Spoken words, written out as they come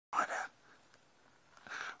spider.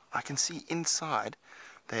 I can see inside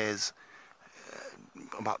there's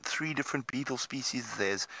about 3 different beetle species.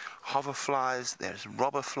 There's hoverflies, there's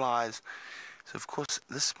robberflies. So of course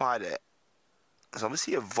this spider has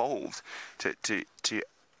obviously evolved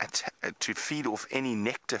to feed off any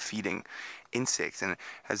nectar feeding insects, and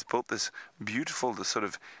has built this beautiful, this sort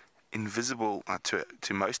of invisible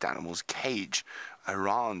to most animals cage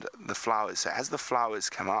around the flowers. So as the flowers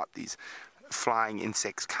come out, these flying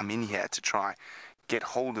insects come in here to try get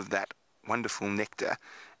hold of that wonderful nectar,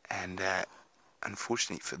 and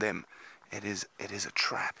unfortunately for them, it is a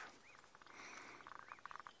trap.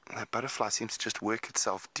 That butterfly seems to just work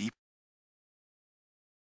itself deep.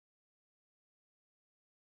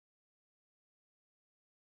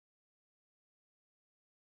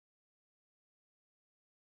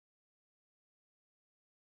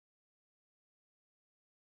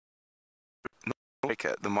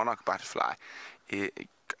 The monarch butterfly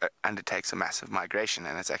undertakes a massive migration,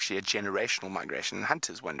 and it's actually a generational migration. And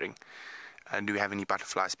hunters wondering, do we have any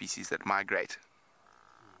butterfly species that migrate?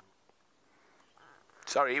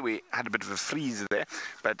 Sorry, we had a bit of a freeze there,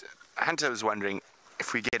 but Hunter was wondering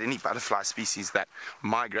if we get any butterfly species that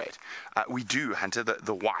migrate. We do, Hunter,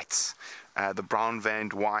 the whites, the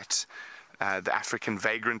brown-veined white, the African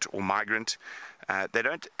vagrant or migrant. They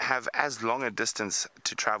don't have as long a distance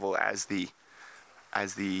to travel as the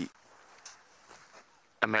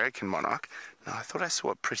American monarch. Now, I thought I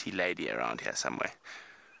saw a pretty lady around here somewhere.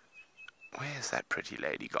 Where's that pretty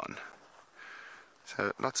lady gone?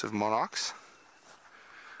 So, lots of monarchs.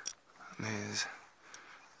 There's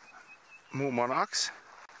more monarchs.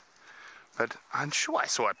 But I'm sure I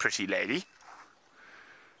saw a pretty lady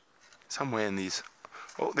somewhere in these.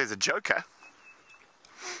 Oh, there's a joker.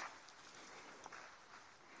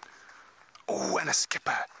 Oh, and a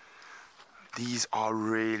skipper. These are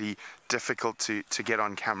really difficult to get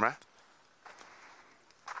on camera.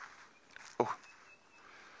 Oh,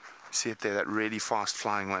 see it there, that really fast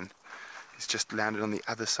flying one. He's just landed on the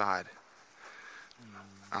other side.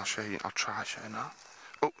 I'll show you, I'll try to show you now.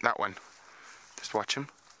 Oh, that one. Just watch him.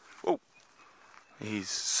 Oh, he's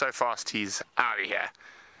so fast, he's out of here.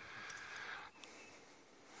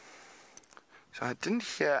 So I didn't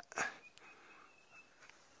hear.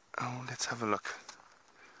 Oh, let's have a look.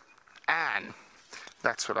 Anne,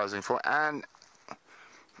 that's what I was looking for. Anne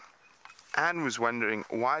was wondering,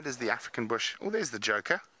 why does the African bush, oh, there's the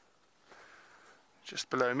joker, just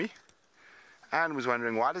below me. Anne was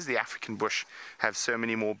wondering, why does the African bush have so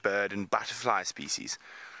many more bird and butterfly species?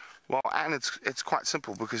 Well, Anne, it's quite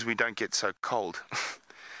simple, because we don't get so cold.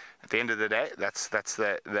 At the end of the day, that's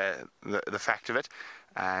the fact of it.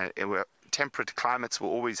 Temperate climates will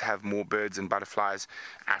always have more birds and butterflies.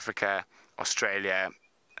 Africa, Australia,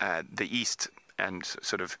 the East, and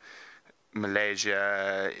sort of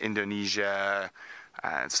Malaysia, Indonesia,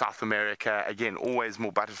 South America, again, always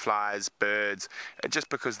more butterflies, birds, just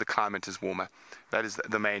because the climate is warmer. That is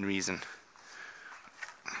the main reason.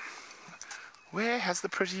 Where has the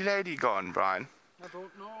pretty lady gone, Brian? I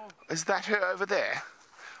don't know. Is that her over there?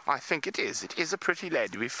 I think it is. It is a pretty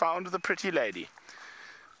lady. We found the pretty lady.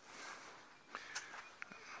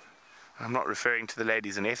 I'm not referring to the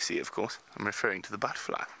ladies in FC, of course. I'm referring to the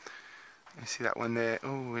butterfly. You see that one there?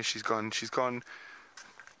 Oh, where she's gone. She's gone.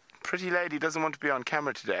 Pretty lady doesn't want to be on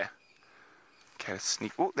camera today. Okay, let's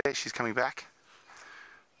sneak. Oh, there, she's coming back.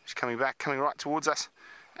 She's coming back, coming right towards us.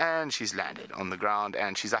 And she's landed on the ground,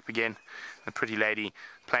 and she's up again. The pretty lady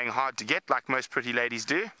playing hard to get, like most pretty ladies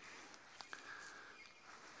do.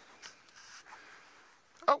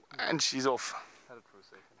 Oh, and she's off. Had it for a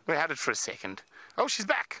second. We had it for a second. Oh, she's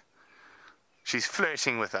back. She's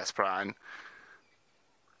flirting with us, Brian.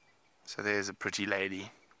 So there's a pretty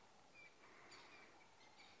lady.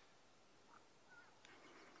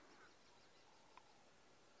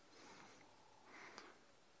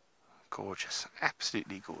 Gorgeous,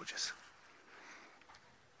 absolutely gorgeous.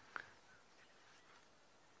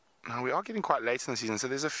 Now we are getting quite late in the season, so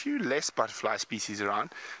there's a few less butterfly species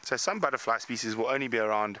around. So some butterfly species will only be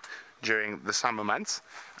around during the summer months.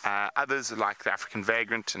 Others, like the African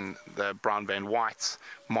vagrant and the brown-veined whites,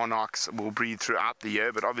 monarchs, will breed throughout the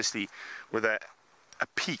year, but obviously with a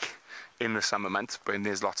peak in the summer months when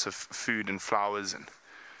there's lots of food and flowers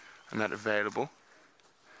and that available.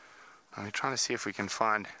 And we're trying to see if we can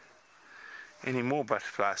find any more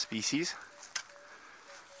butterfly species.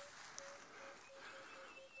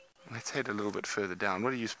 Let's head a little bit further down.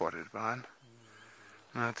 What have you spotted, Brian?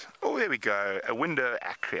 Right. Oh, there we go. A window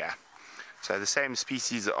acrea. So the same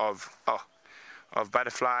species of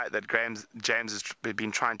butterfly that James has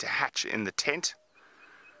been trying to hatch in the tent.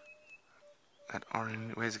 That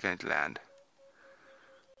orange, where's it going to land?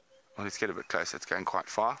 Well, let's get a bit closer. It's going quite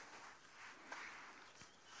far.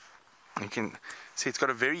 You can see it's got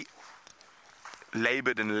a very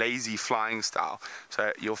labored and lazy flying style.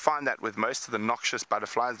 So you'll find that with most of the noxious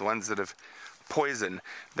butterflies, the ones that have poison,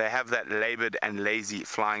 they have that labored and lazy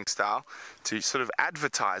flying style to sort of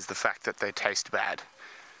advertise the fact that they taste bad.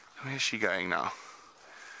 Where's she going now?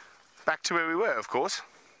 Back to where we were, of course.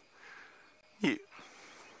 You.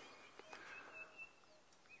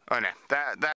 Oh no, that